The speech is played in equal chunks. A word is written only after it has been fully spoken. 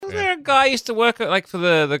Was there a guy who used to work for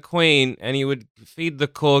the Queen, and he would feed the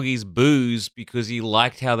corgis booze because he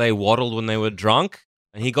liked how they waddled when they were drunk?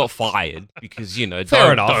 And he got fired because, don't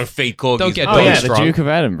feed corgis. Don't get the Duke of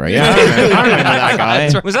Edinburgh. Yeah, I remember that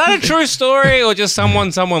guy. Was that a true story or just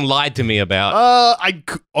someone lied to me about? I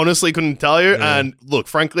honestly couldn't tell you. Yeah. And look,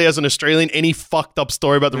 frankly, as an Australian, any fucked up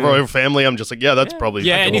story about the royal family, I'm just like, that's probably...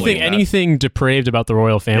 Yeah, anything depraved about the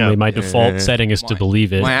royal family, my default setting is to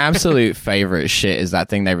believe it. My absolute favorite shit is that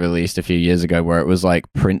thing they released a few years ago where it was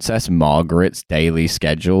like Princess Margaret's daily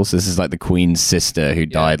schedule. So this is like the Queen's sister who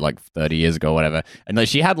died like 30 years ago or whatever. And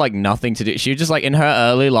she had like nothing to do. She was just like in her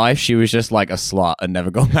early life, she was just like a slut and never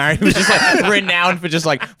got married. She was just like renowned for just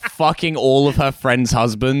like fucking all of her friends'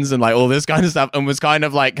 husbands and like all this kind of stuff, and was kind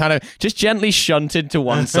of just gently shunted to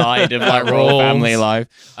one side of like royal family life.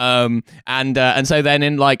 And so then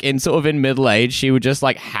in sort of in middle age, she would just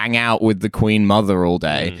like hang out with the Queen Mother all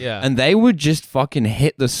day. Yeah. And they would just fucking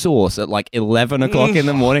hit the sauce at like 11 o'clock in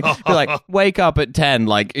the morning. Be like, wake up at 10,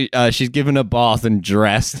 like she's given a bath and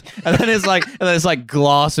dressed. And then it's like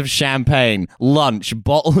glass of champagne, lunch,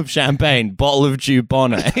 bottle of champagne, bottle of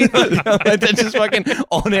Dubonnet. They're just fucking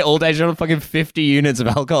on it all day. She's on fucking 50 units of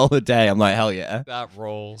alcohol a day. I'm like, hell yeah. That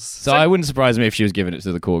rolls. So I wouldn't surprise me if she was giving it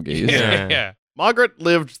to the corgis. Yeah. Margaret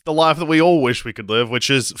lived the life that we all wish we could live, which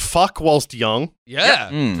is fuck whilst young.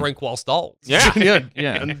 Yeah. Drink whilst old. Yeah.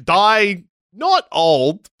 And die not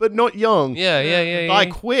old, but not young. Yeah. Die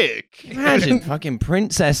quick. Imagine fucking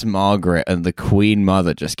Princess Margaret and the Queen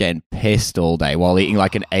Mother just getting pissed all day while eating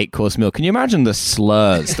like an 8-course meal. Can you imagine the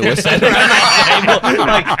slurs that were said around that table?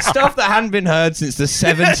 Like stuff that hadn't been heard since the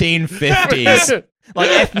 1750s. Like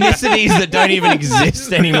ethnicities that don't even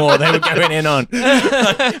exist anymore. They were going in on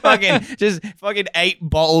fucking 8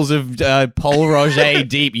 bottles of Pol Roger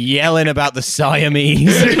deep, yelling about the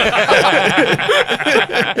Siamese.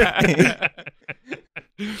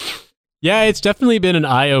 Yeah, it's definitely been an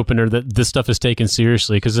eye-opener that this stuff is taken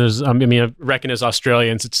seriously, because there's, I reckon as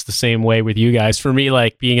Australians, it's the same way with you guys. For me,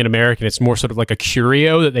 like being an American, it's more sort of like a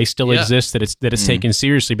curio that they still exist, that it's taken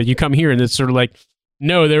seriously. But you come here and it's sort of like,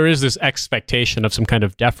 no, there is this expectation of some kind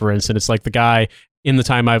of deference, and it's like the guy in the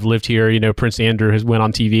time I've lived here, Prince Andrew has went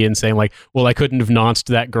on TV and saying like, well, I couldn't have nonced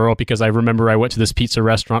that girl because I remember I went to this pizza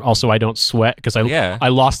restaurant. Also, I don't sweat because I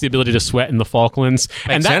lost the ability to sweat in the Falklands.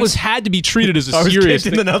 And that had to be treated as a serious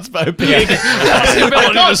thing. In the nuts by a pig.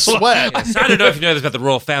 I can't sweat. I don't know if you know this about the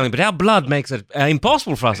royal family, but our blood makes it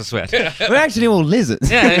impossible for us to sweat. We're actually all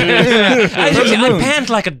lizards. I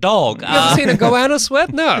pant like a dog. You ever seen a goanna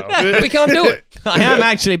sweat? No, we can't do it. I am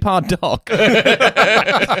actually part dog.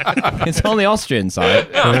 It's on the Austrian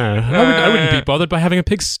side. I wouldn't be bothered by having a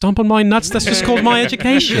pig stomp on my nuts. That's just called my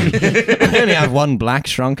education. I only have one black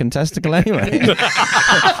shrunken testicle anyway.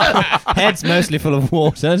 Head's mostly full of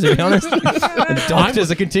water, to be honest. The doctors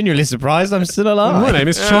are continually surprised I'm still alive. My name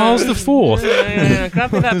is Charles IV.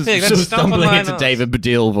 Grab me that pig. Just stumbling into David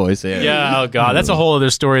Baddiel voice here. Yeah, oh god, that's a whole other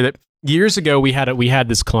story. That years ago we had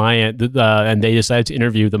this client, and they decided to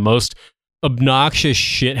interview the most obnoxious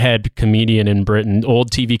shithead comedian in Britain, old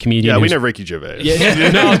TV comedian. Yeah, we know Ricky Gervais.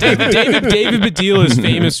 No, David Baddiel is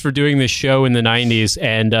famous for doing this show in the 90s,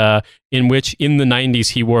 and in which in the 90s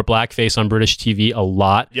he wore blackface on British TV a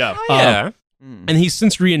lot. Yeah. And he's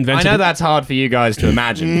since reinvented. I know that's hard for you guys to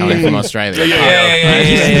imagine coming from Australia.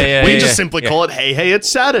 We just simply call it, hey, it's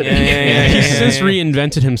Saturday. He's since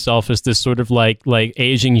reinvented himself as this sort of like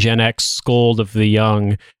aging Gen X scold of the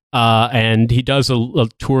young. And he does a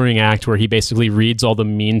touring act where he basically reads all the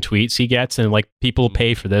mean tweets he gets, and like people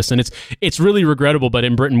pay for this, and it's really regrettable. But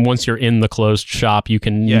in Britain, once you're in the closed shop, you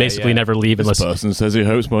can basically never leave unless this person says he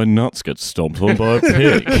hopes my nuts get stomped on by a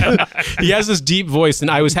pig. He has this deep voice,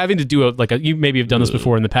 and I was having to do you maybe have done this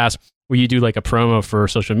before in the past, where you do like a promo for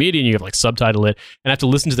social media and you have like subtitle it, and I have to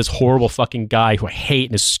listen to this horrible fucking guy who I hate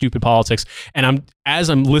and his stupid politics. And as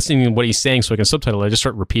I'm listening to what he's saying so I can subtitle it, I just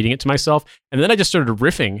start repeating it to myself. And then I just started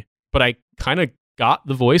riffing, but I kind of got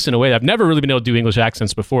the voice in a way that I've never really been able to do English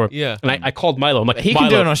accents before. Yeah. And I called Milo. I'm like, he can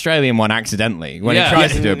do an Australian one accidentally when he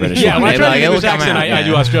tries to do a British one. Yeah, when I try to do English accent, I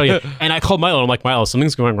do Australia. And I called Milo. I'm like, Milo,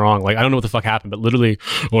 something's going wrong. Like, I don't know what the fuck happened, but literally,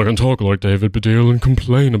 I can talk like David Baddiel and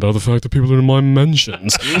complain about the fact that people are in my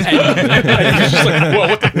mentions. And he's just like, whoa,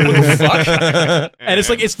 what the fuck? And it's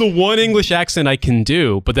like, it's the one English accent I can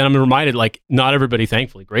do, but then I'm reminded, like, not everybody,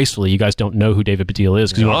 thankfully, gracefully, you guys don't know who David Baddiel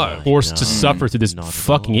is because you are forced to suffer through this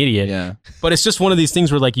fucking idiot. Yeah. But it's just one of these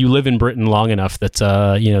things where, like, you live in Britain long enough that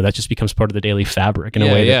that just becomes part of the daily fabric in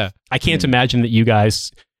a way that I can't imagine that you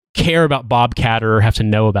guys care about Bob Catter or have to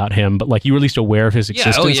know about him, but like you were at least aware of his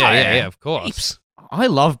existence. Yeah, of course. I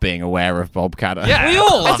love being aware of Bob Catter. Yeah, We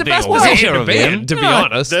all that's love the being best aware position to of be him. in, to be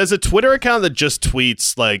honest. There's a Twitter account that just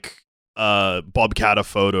tweets like Bob Catter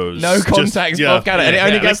photos. No Just- context, yeah, Bob Catter. And it yeah,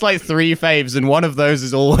 only yeah. gets like 3 faves, and one of those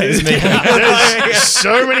is always me. There's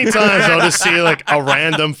so many times I'll just see like a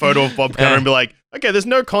random photo of Bob Catter and be like, okay, there's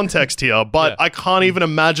no context here, but I can't even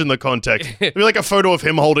imagine the context. It'd be like a photo of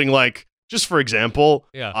him holding like, just for example,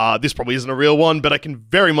 this probably isn't a real one, but I can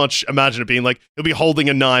very much imagine it being like, he'll be holding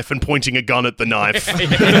a knife and pointing a gun at the knife and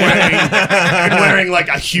wearing like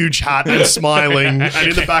a huge hat and smiling. And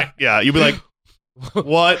in the back, you'll be like,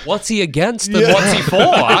 what? What's he against and Yeah. what's he for?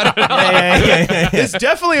 I don't know. There's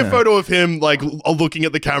definitely a photo of him like looking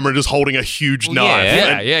at the camera and just holding a huge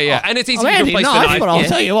knife. Yeah. And it's easy I'm to handy replace the knife, knife. but I'll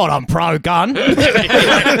tell you what, I'm pro-gun.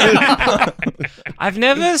 I've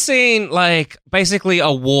never seen like basically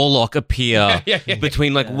a warlock appear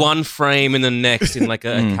between like one frame and the next in like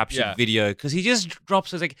a captured video because he just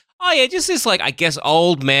drops as like, oh yeah, just this like I guess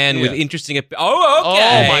old man with interesting. Okay.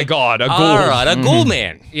 Oh my god, a ghoul. All right, a ghoul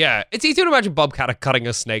man. Yeah, it's easy to imagine Bob Catter cutting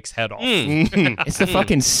a snake's head off. It's the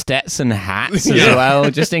fucking Stetson hats as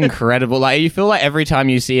well. Just incredible. Like you feel like every time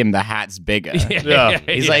you see him, the hat's bigger.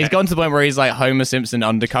 He's like he's gone to the point where he's like Homer Simpson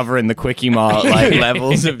undercover in the Quickie Mart like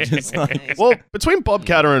levels of just like. Well, between Bob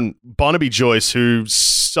Catter and Barnaby Joyce, who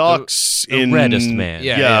sucks The in reddest man.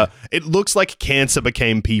 Yeah, it looks like cancer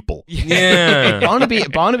became people. Yeah.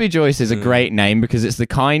 Barnaby Joyce is a great name because it's the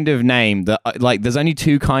kind of name that like there's only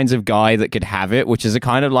 2 kinds of guy that could have it, which is a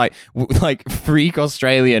kind of like freak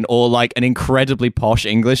Australian or like an incredibly posh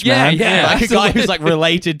Englishman. Like a guy who's like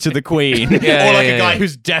related to the Queen, or like a guy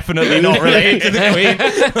who's definitely not related to the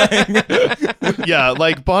Queen. Yeah,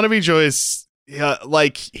 like Barnaby Joyce,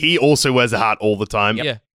 like he also wears a hat all the time.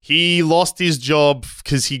 Yeah. He lost his job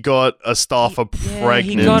because he got a staffer pregnant.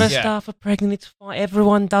 He got a staffer pregnant. It's fine.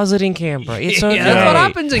 Everyone does it in Canberra. It's okay. That's what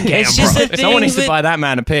happens in Canberra. It's just a thing. Someone needs to that- buy that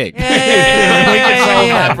man a pig. Yeah. We can solve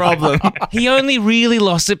that problem. He only really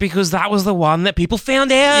lost it because that was the one that people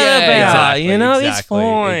found out Yeah, about. exactly, You know, exactly, it's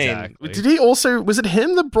fine. exactly. Did he also? Was it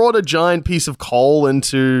him that brought a giant piece of coal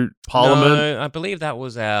into Parliament? No, I believe that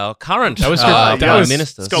was our current That was Prime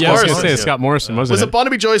Minister. Scott I was Morrison. going to say Scott Morrison, wasn't Was it? it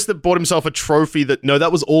Barnaby Joyce that bought himself a trophy that... No,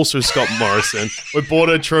 that was also Scott Morrison. We bought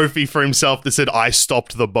a trophy for himself that said, I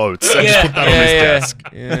stopped the boats. And just put that on his desk.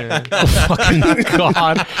 Yeah. Fucking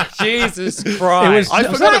God. Jesus Christ. I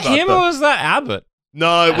Was forgot that about him that. or was that Abbott?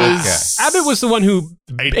 No, it was... Abbott was the one who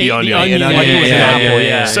Ate the onion. like Yeah, it was an yeah, apple.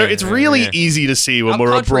 yeah. So it's really easy to see when Our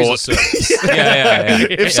we're country's abroad. a service.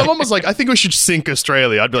 If someone was like, I think we should sink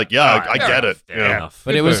Australia, I'd be like, yeah, I get it. Yeah.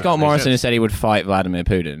 But it was Scott Morrison who said he would fight Vladimir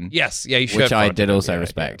Putin. Yes, yeah, you should. Which I fight did him. also Yeah,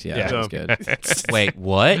 respect. Yeah, yeah. that was good. Wait,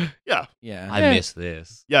 what? Yeah. Yeah. I missed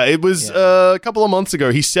this. Yeah, it was a couple of months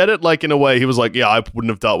ago. He said it like in a way, he was like, yeah, I wouldn't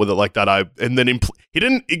have dealt with it like that. And then he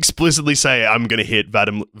didn't explicitly say, I'm going to hit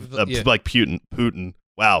Vladimir, like Putin.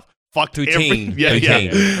 Wow. Fuck Putin. Yeah.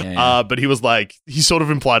 Yeah. But he was like, he sort of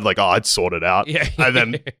implied like, oh, I'd sort it out. Yeah. And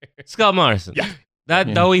then, Scott Morrison. Yeah.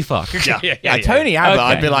 That doughy fuck. yeah. Tony Abbott, Okay.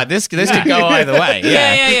 I'd be like, this could go either way.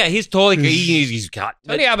 Yeah. He's totally he's cut.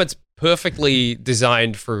 Tony Abbott's perfectly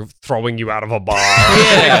designed for throwing you out of a bar.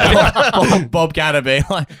 Yeah. Bob Catter being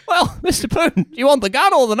like, well, Mr. Putin, do you want the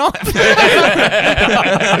gun or the knife?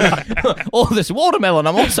 Or this watermelon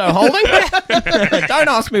I'm also holding? Don't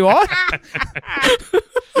ask me why.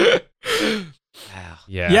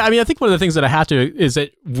 Yeah, I mean, I think one of the things that I have to is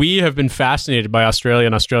that we have been fascinated by Australia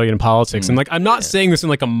and Australian politics, and like, I'm not saying this in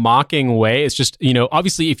like a mocking way. It's just, you know,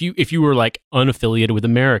 obviously, if you were like unaffiliated with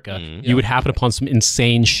America, you would happen upon some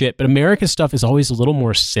insane shit. But America's stuff is always a little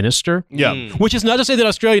more sinister. Yeah. Which is not to say that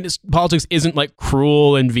Australian politics isn't like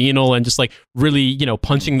cruel and venal and just like really, you know,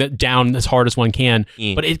 punching that down as hard as one can,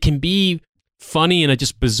 but it can be funny in a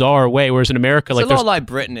just bizarre way. Whereas in America, It's like a lot like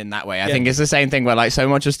Britain in that way. I think it's the same thing where like so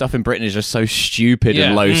much of stuff in Britain is just so stupid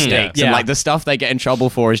and low stakes. Yeah. And like the stuff they get in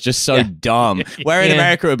trouble for is just so dumb. Where in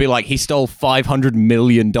America it would be like he stole $500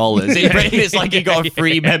 million. In Britain it's like he got a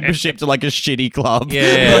free membership to like a shitty club.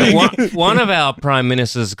 Yeah. one of our prime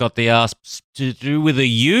ministers got the ass to do with a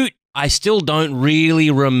ute. I still don't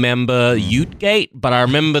really remember Utegate, but I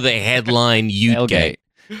remember the headline Utegate. Tailgate.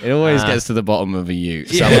 It always gets to the bottom of a ute.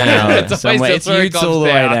 Yeah. It's Somewhere. always- It's that's where it utes comes all the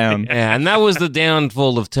way down. down. Yeah, and that was the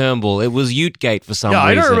downfall of Turnbull. It was Utegate for some Yeah,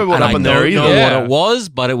 I reason. don't remember what and happened I there don't know either. what it was,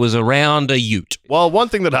 but it was around a ute. Well, one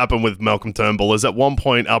thing that happened with Malcolm Turnbull is at one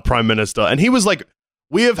point our prime minister, and he was like,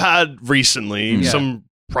 we have had recently some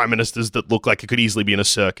prime ministers that look like it could easily be in a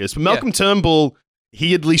circus. But Malcolm Turnbull,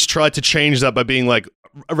 he at least tried to change that by being like,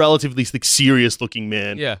 a relatively serious looking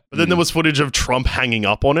man. Yeah. But then there was footage of Trump hanging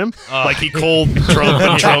up on him. Like he called Trump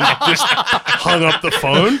and Trump just hung up the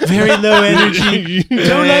phone. Very low energy.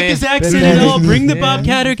 Don't like his accent at all. Bring the Bob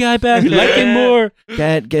Catter guy back. Like him more.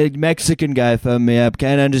 Can't get Mexican guy phone me up.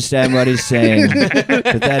 Can't understand what he's saying.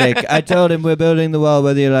 Pathetic. I told him we're building the wall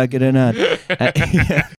whether you like it or not.